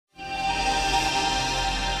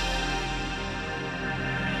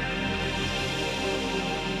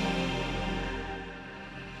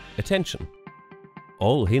Attention!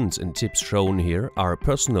 All hints and tips shown here are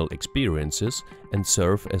personal experiences and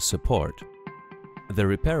serve as support. The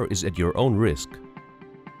repair is at your own risk.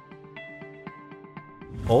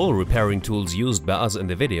 All repairing tools used by us in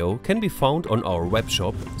the video can be found on our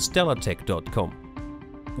webshop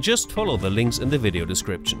STELLATECH.com. Just follow the links in the video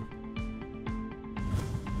description.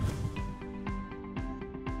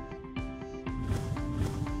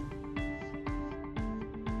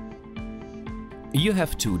 You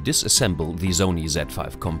have to disassemble the Sony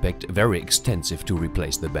Z5 Compact, very extensive to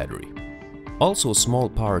replace the battery. Also, small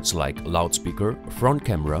parts like loudspeaker, front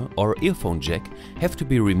camera or earphone jack have to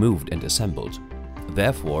be removed and assembled.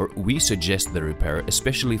 Therefore, we suggest the repair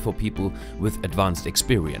especially for people with advanced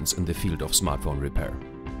experience in the field of smartphone repair.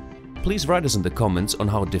 Please write us in the comments on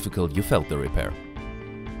how difficult you felt the repair.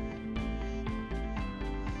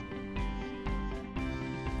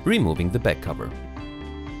 Removing the back cover.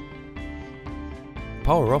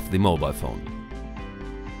 Power off the mobile phone.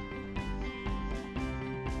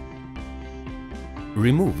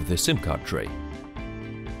 Remove the SIM card tray.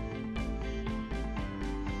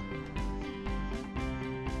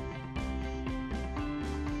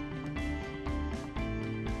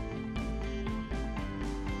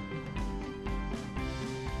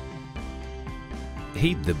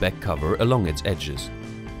 Heat the back cover along its edges.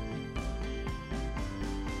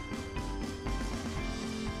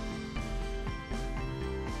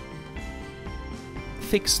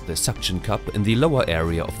 Fix the suction cup in the lower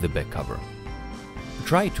area of the back cover.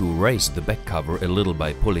 Try to raise the back cover a little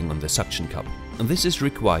by pulling on the suction cup. This is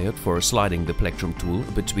required for sliding the plectrum tool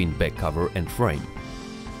between back cover and frame.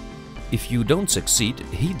 If you don't succeed,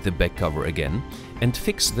 heat the back cover again and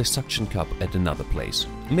fix the suction cup at another place,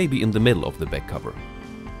 maybe in the middle of the back cover.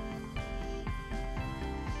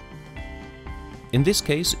 In this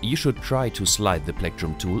case, you should try to slide the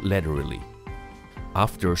plectrum tool laterally.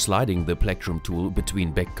 After sliding the plectrum tool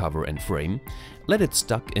between back cover and frame, let it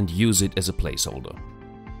stuck and use it as a placeholder.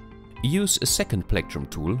 Use a second plectrum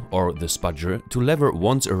tool or the spudger to lever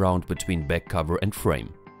once around between back cover and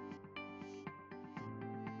frame.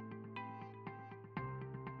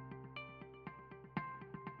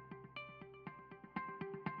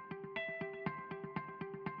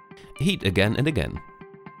 Heat again and again.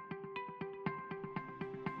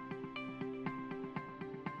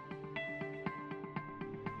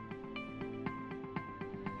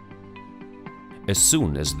 As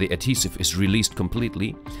soon as the adhesive is released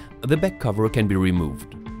completely, the back cover can be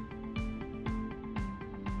removed.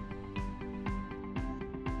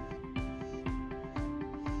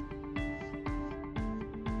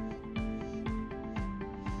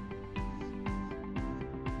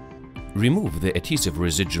 Remove the adhesive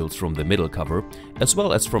residuals from the middle cover as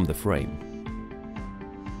well as from the frame.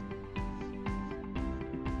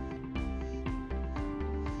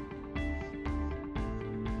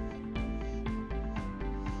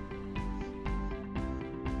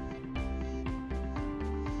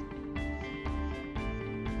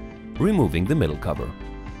 Removing the middle cover.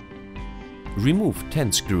 Remove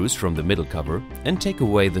 10 screws from the middle cover and take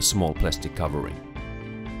away the small plastic covering.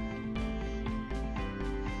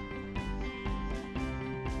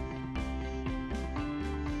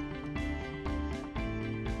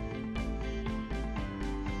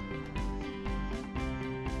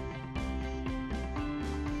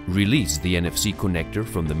 Release the NFC connector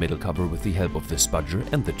from the middle cover with the help of the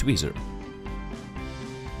spudger and the tweezer.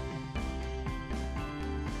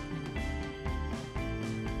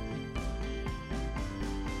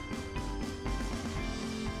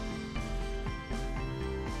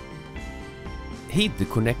 Heat the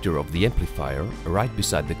connector of the amplifier right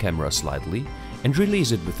beside the camera slightly and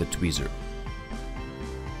release it with the tweezer.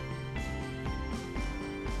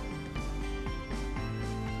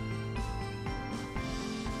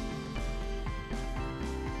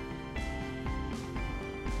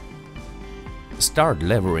 Start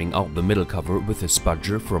levering out the middle cover with a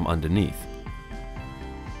spudger from underneath.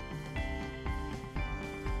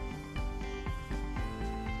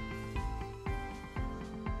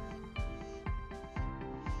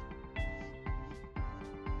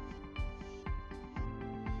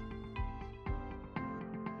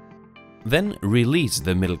 Then release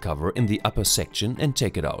the middle cover in the upper section and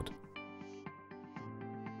take it out.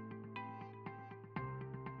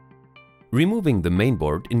 Removing the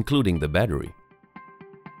mainboard, including the battery.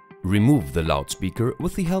 Remove the loudspeaker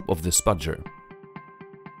with the help of the spudger.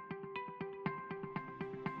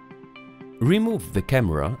 Remove the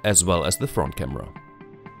camera as well as the front camera.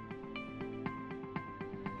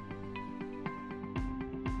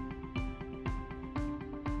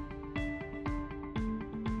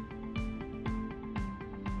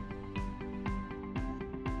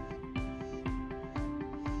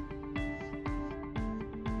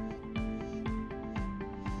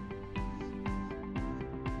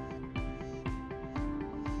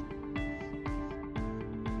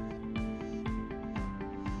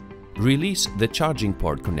 Release the charging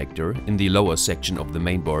port connector in the lower section of the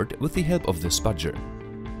mainboard with the help of the spudger.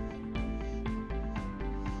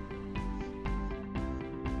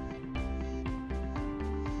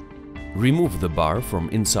 Remove the bar from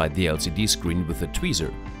inside the LCD screen with a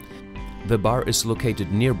tweezer. The bar is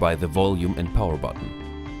located nearby the volume and power button.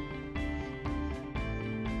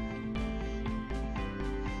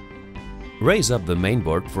 Raise up the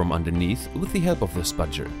mainboard from underneath with the help of the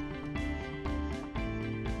spudger.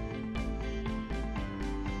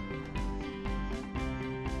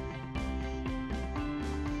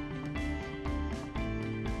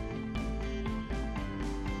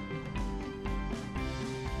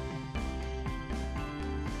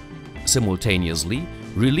 Simultaneously,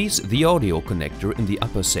 release the audio connector in the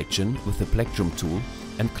upper section with the plectrum tool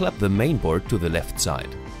and clamp the mainboard to the left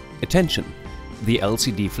side. Attention! The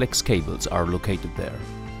LCD flex cables are located there.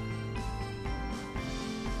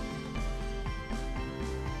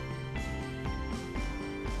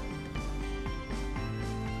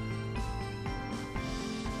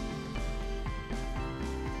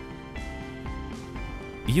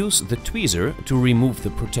 Use the tweezer to remove the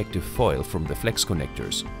protective foil from the flex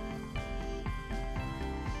connectors.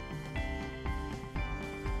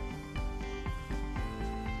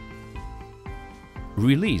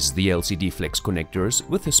 Release the LCD flex connectors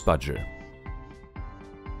with a spudger.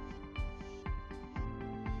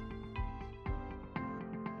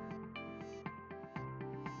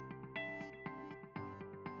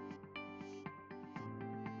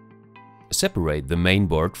 Separate the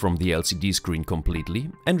mainboard from the LCD screen completely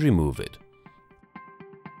and remove it.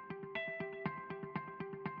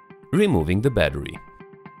 Removing the battery.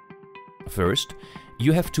 First,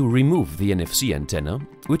 you have to remove the NFC antenna,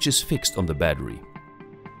 which is fixed on the battery.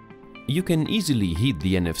 You can easily heat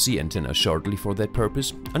the NFC antenna shortly for that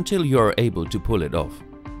purpose until you are able to pull it off.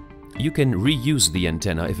 You can reuse the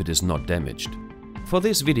antenna if it is not damaged. For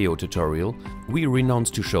this video tutorial, we renounce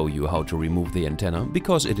to show you how to remove the antenna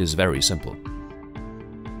because it is very simple.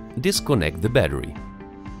 Disconnect the battery.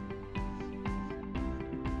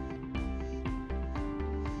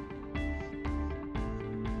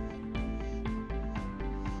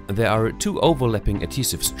 There are two overlapping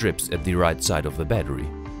adhesive strips at the right side of the battery.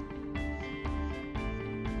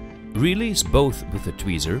 Release both with a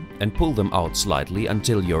tweezer and pull them out slightly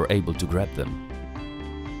until you're able to grab them.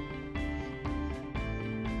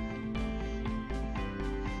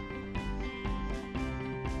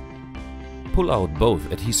 Pull out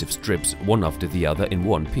both adhesive strips one after the other in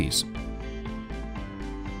one piece.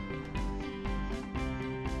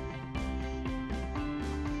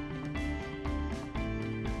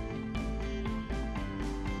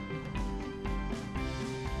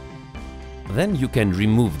 Then you can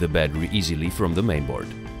remove the battery easily from the mainboard.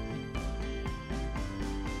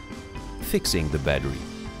 Fixing the battery.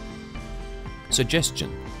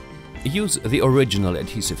 Suggestion: use the original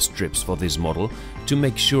adhesive strips for this model to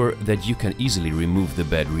make sure that you can easily remove the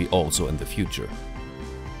battery also in the future.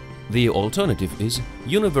 The alternative is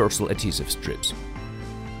universal adhesive strips.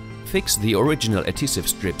 Fix the original adhesive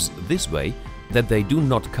strips this way that they do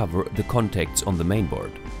not cover the contacts on the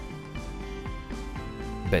mainboard.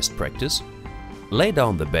 Best practice: lay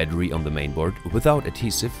down the battery on the mainboard without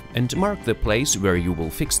adhesive and mark the place where you will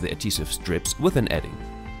fix the adhesive strips with an edding.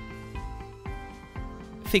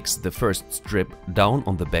 Fix the first strip down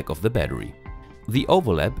on the back of the battery. The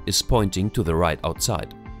overlap is pointing to the right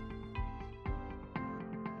outside.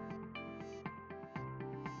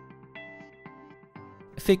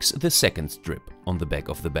 Fix the second strip on the back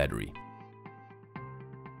of the battery.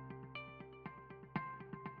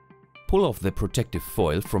 Pull off the protective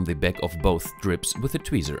foil from the back of both strips with a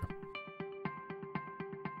tweezer.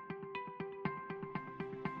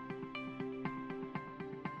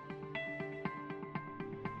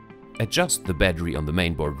 Adjust the battery on the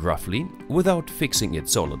mainboard roughly, without fixing it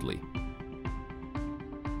solidly.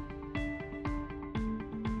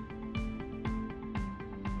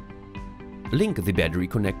 Link the battery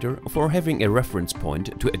connector for having a reference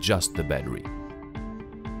point to adjust the battery.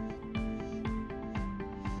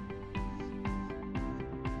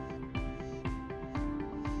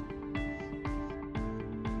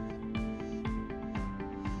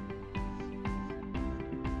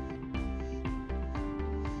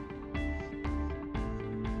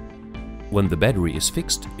 When the battery is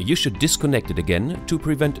fixed, you should disconnect it again to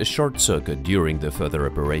prevent a short circuit during the further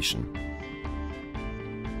operation.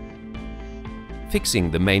 Fixing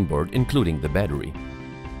the mainboard including the battery.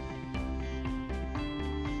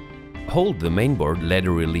 Hold the mainboard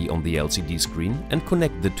laterally on the LCD screen and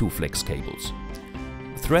connect the two flex cables.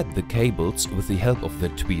 Thread the cables with the help of the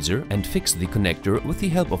tweezer and fix the connector with the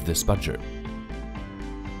help of the spudger.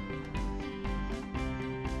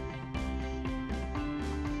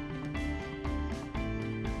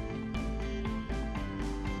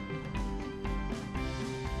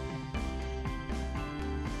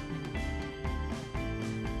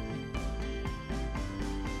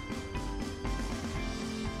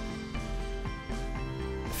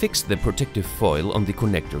 fix the protective foil on the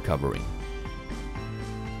connector covering.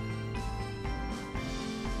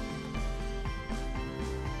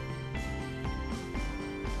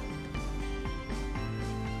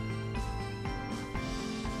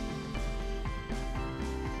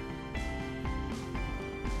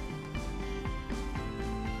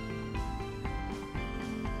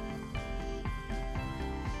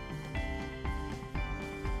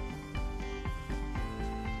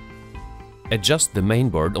 Adjust the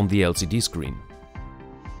mainboard on the LCD screen.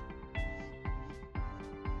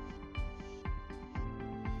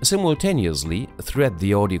 Simultaneously, thread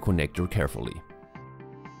the audio connector carefully.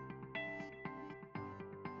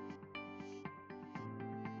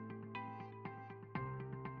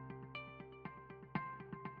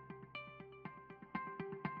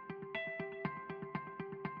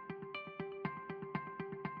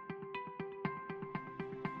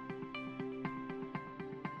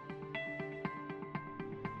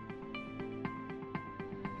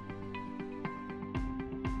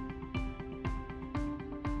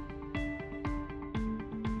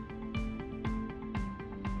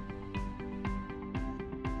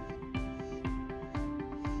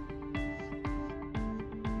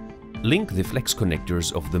 Link the flex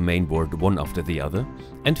connectors of the mainboard one after the other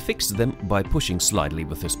and fix them by pushing slightly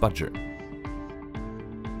with the spudger.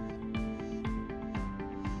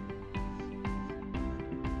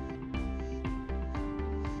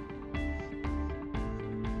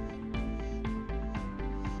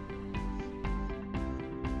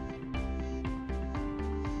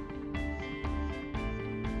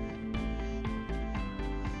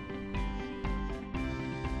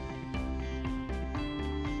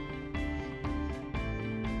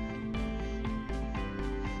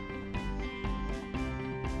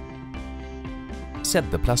 Set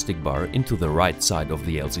the plastic bar into the right side of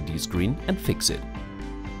the LCD screen and fix it.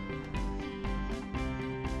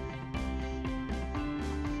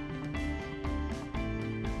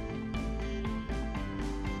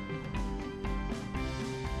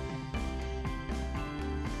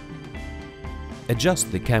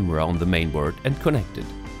 Adjust the camera on the mainboard and connect it.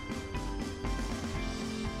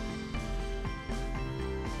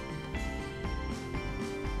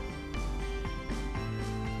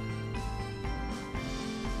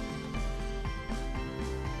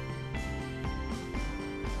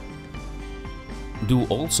 Do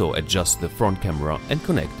also adjust the front camera and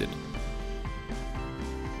connect it.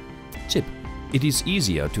 Tip: it is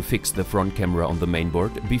easier to fix the front camera on the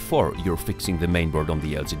mainboard before you're fixing the mainboard on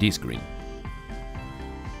the LCD screen.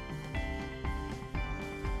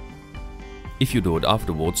 If you do it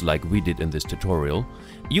afterwards like we did in this tutorial,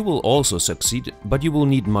 you will also succeed, but you will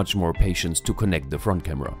need much more patience to connect the front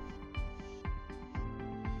camera.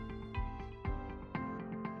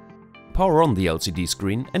 Power on the LCD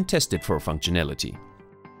screen and test it for functionality.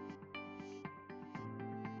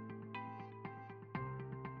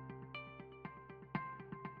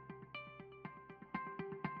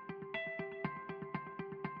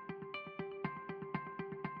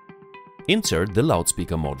 Insert the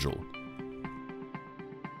loudspeaker module.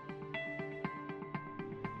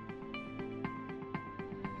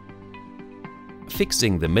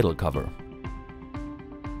 Fixing the middle cover.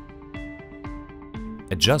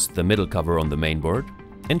 Adjust the middle cover on the mainboard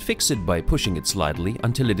and fix it by pushing it slightly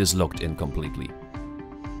until it is locked in completely.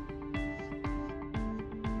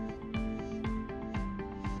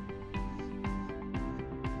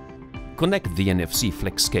 Connect the NFC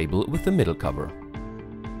flex cable with the middle cover.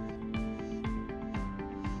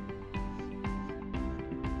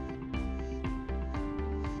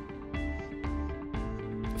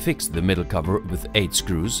 Fix the middle cover with 8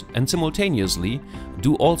 screws and simultaneously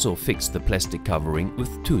do also fix the plastic covering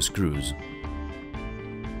with 2 screws.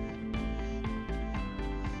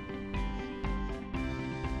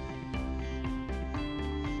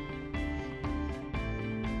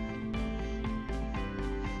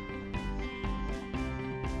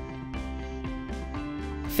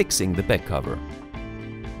 Fixing the back cover.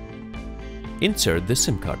 Insert the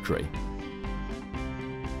SIM card tray.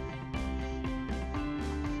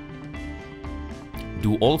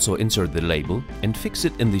 Do also insert the label and fix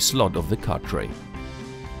it in the slot of the card tray.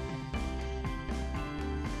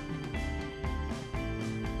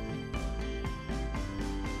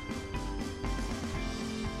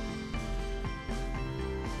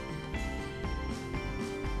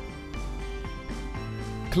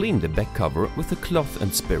 Clean the back cover with a cloth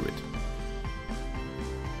and spirit.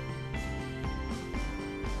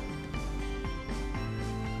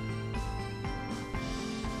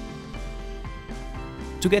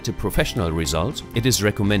 To get a professional result, it is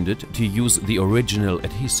recommended to use the original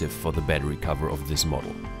adhesive for the battery cover of this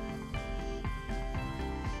model.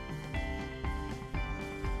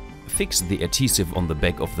 fix the adhesive on the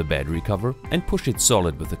back of the battery cover and push it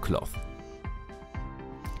solid with a cloth.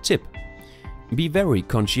 Tip: be very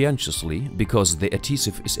conscientiously, because the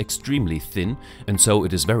adhesive is extremely thin and so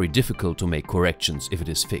it is very difficult to make corrections if it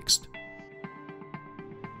is fixed.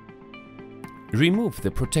 Remove the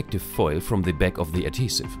protective foil from the back of the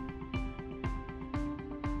adhesive.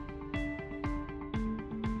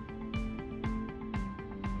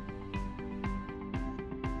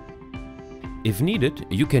 If needed,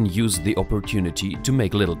 you can use the opportunity to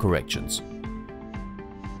make little corrections.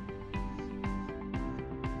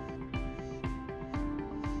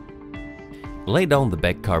 Lay down the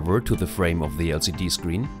back cover to the frame of the LCD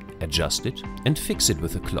screen, adjust it and fix it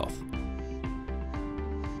with a cloth.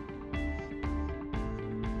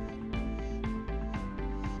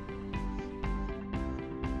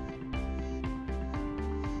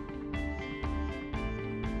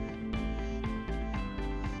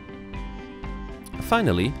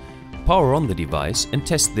 Finally, power on the device and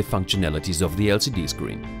test the functionalities of the LCD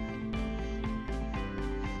screen.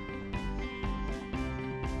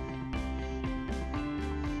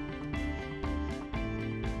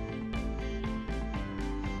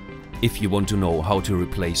 If you want to know how to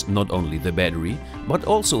replace not only the battery, but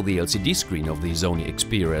also the LCD screen of the Sony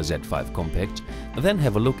Xperia Z5 Compact, then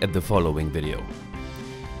have a look at the following video.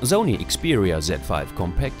 Sony Xperia Z5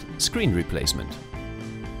 Compact Screen Replacement.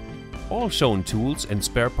 All shown tools and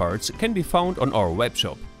spare parts can be found on our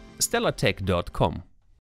webshop, STELLATECH.com.